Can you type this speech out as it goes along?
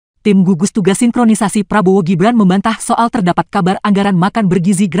Tim Gugus Tugas Sinkronisasi Prabowo-Gibran membantah soal terdapat kabar anggaran makan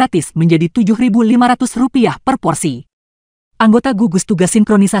bergizi gratis menjadi Rp7.500 per porsi. Anggota Gugus Tugas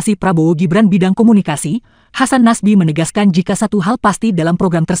Sinkronisasi Prabowo-Gibran Bidang Komunikasi, Hasan Nasbi menegaskan jika satu hal pasti dalam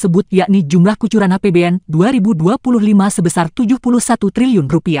program tersebut yakni jumlah kucuran APBN 2025 sebesar Rp71 triliun.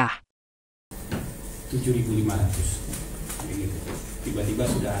 7.500. Tiba-tiba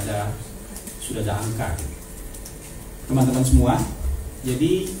sudah ada angka. Teman-teman semua,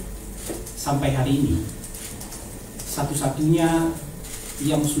 jadi sampai hari ini satu-satunya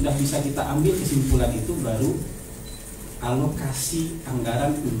yang sudah bisa kita ambil kesimpulan itu baru alokasi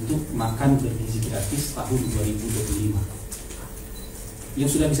anggaran untuk makan bergizi gratis tahun 2025. Yang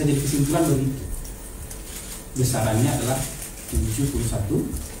sudah bisa jadi kesimpulan begitu. Besarannya adalah 71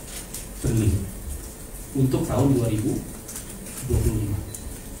 triliun untuk tahun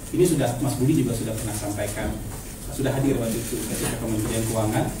 2025. Ini sudah Mas Budi juga sudah pernah sampaikan, sudah hadir waktu itu ketika Kementerian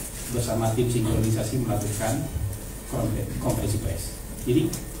Keuangan bersama tim sinkronisasi melakukan konferensi pers.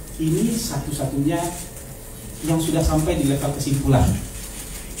 Jadi ini satu-satunya yang sudah sampai di level kesimpulan,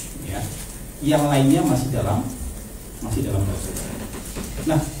 ya. Yang lainnya masih dalam proses.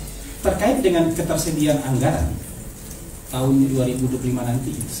 Nah, terkait dengan ketersediaan anggaran tahun 2025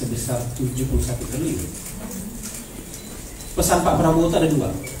 nanti sebesar 71 triliun. Pesan Pak Prabowo itu ada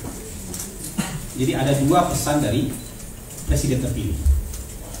dua. Jadi ada dua pesan dari Presiden terpilih.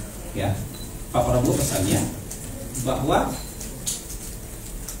 Ya, Pak Prabowo pesannya bahwa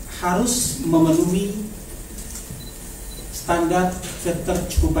harus memenuhi standar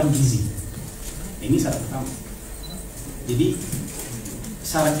ketercukupan gizi. Ini syarat pertama. Jadi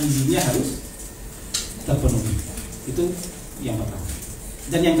syarat gizinya harus terpenuhi. Itu yang pertama.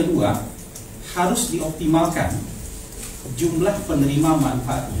 Dan yang kedua, harus dioptimalkan jumlah penerima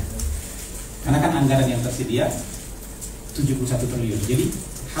manfaatnya. Karena kan anggaran yang tersedia 71 triliun. Jadi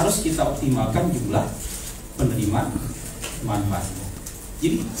harus kita optimalkan jumlah penerima manfaatnya.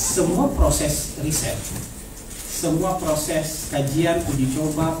 Jadi semua proses riset, semua proses kajian, uji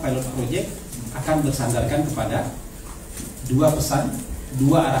coba, pilot project akan bersandarkan kepada dua pesan,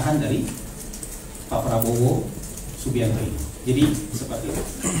 dua arahan dari Pak Prabowo Subianto ini. Jadi seperti itu.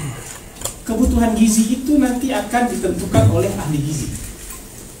 Kebutuhan gizi itu nanti akan ditentukan oleh ahli gizi.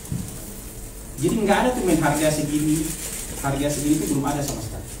 Jadi nggak ada tuh main harga segini itu belum ada sama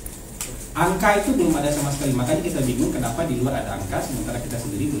sekali. Angka itu belum ada sama sekali. Makanya kita bingung kenapa di luar ada angka sementara kita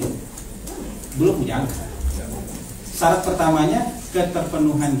sendiri belum punya angka. Syarat pertamanya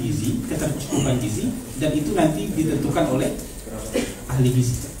keterpenuhan gizi, ketercukupan gizi, dan itu nanti ditentukan oleh ahli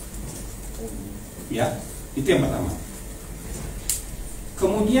gizi. Ya, itu yang pertama.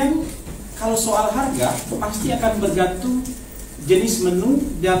 Kemudian kalau soal harga pasti akan bergantung jenis menu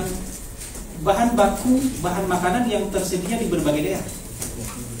dan bahan baku, bahan makanan yang tersedia di berbagai daerah.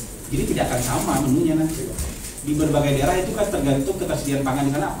 Jadi tidak akan sama menunya nanti. Di berbagai daerah itu kan tergantung ketersediaan pangan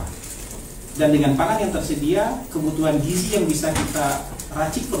dengan apa. Dan dengan pangan yang tersedia, kebutuhan gizi yang bisa kita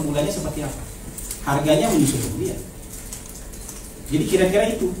racik per bulannya seperti apa. Harganya menyusul kemudian. Jadi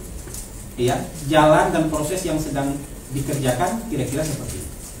kira-kira itu, ya, jalan dan proses yang sedang dikerjakan kira-kira seperti itu.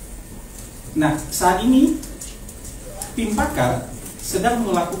 Nah, saat ini tim pakar sedang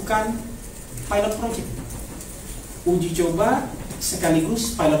melakukan pilot project, uji coba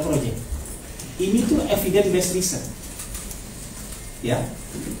sekaligus pilot project. Ini tuh evidence based research, ya.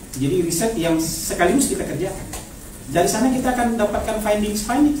 Jadi riset yang sekaligus kita kerjakan. Dari sana kita akan mendapatkan findings,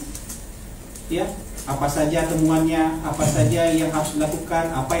 ya. Apa saja temuannya, apa saja yang harus dilakukan,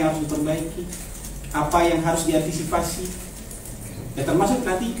 apa yang harus diperbaiki, apa yang harus diantisipasi. Ya, termasuk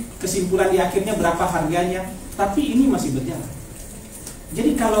nanti kesimpulan di akhirnya berapa harganya. Tapi ini masih berjalan.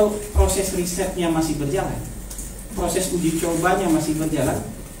 Jadi kalau proses risetnya masih berjalan, proses uji cobanya masih berjalan,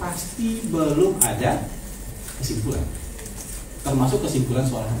 pasti belum ada kesimpulan, termasuk kesimpulan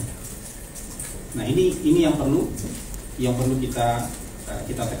soal harga. Nah, ini yang perlu kita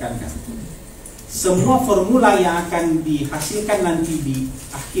tekankan. Semua formula yang akan dihasilkan nanti di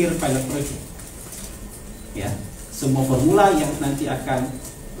akhir pilot project, ya, semua formula yang nanti akan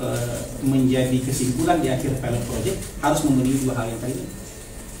menjadi kesimpulan di akhir pilot project harus memenuhi dua hal yang tadi: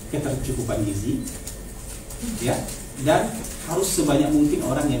 ketercukupan gizi, ya, dan harus sebanyak mungkin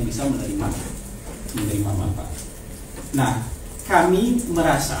orang yang bisa menerima manfaat. Nah, kami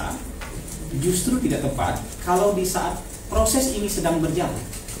merasa justru tidak tepat kalau di saat proses ini sedang berjalan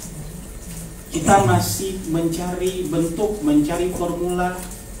kita masih mencari bentuk, mencari formula,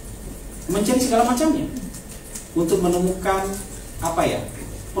 mencari segala macamnya untuk menemukan apa ya,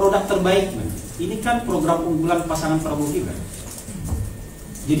 produk terbaik. Ini kan program unggulan pasangan Prabowo-Gibran.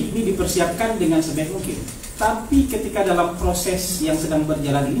 Jadi ini dipersiapkan dengan sebaik mungkin. Tapi ketika dalam proses yang sedang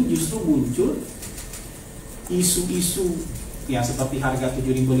berjalan ini justru muncul isu-isu ya seperti harga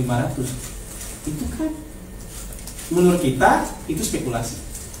 7.500. Itu kan menurut kita itu spekulasi.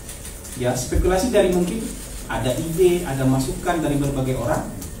 Ya, spekulasi dari mungkin ada ide, ada masukan dari berbagai orang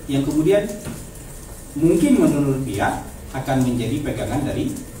yang kemudian mungkin menurut dia akan menjadi pegangan dari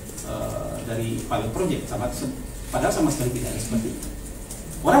pilot project, padahal sama sekali tidak ada seperti itu.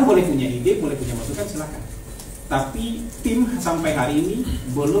 Orang boleh punya ide, boleh punya masukan, silakan. Tapi tim sampai hari ini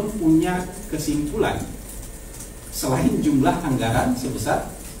belum punya kesimpulan selain jumlah anggaran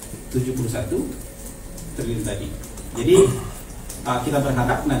sebesar 71 triliun tadi. Jadi kita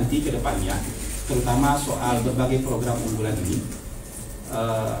berharap nanti ke depannya, terutama soal berbagai program unggulan ini,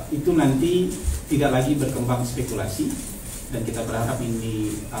 itu nanti tidak lagi berkembang spekulasi. Dan kita berharap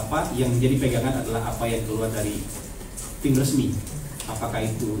ini yang menjadi pegangan adalah apa yang keluar dari tim resmi, apakah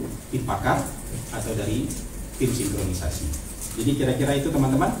itu tim pakar atau dari tim sinkronisasi. Jadi kira-kira itu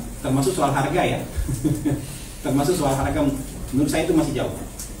teman-teman, termasuk soal harga ya. Termasuk soal harga, menurut saya itu masih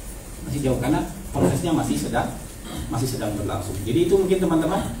jauh karena prosesnya masih sedang berlangsung. Jadi itu mungkin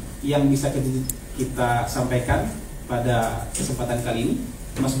teman-teman yang bisa kita sampaikan pada kesempatan kali ini.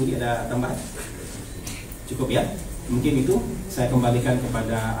 Mas Budi ada tambahan? Cukup ya? Mungkin itu saya kembalikan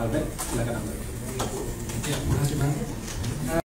kepada Albert. Silakan Albert. Ya, terima kasih Bang.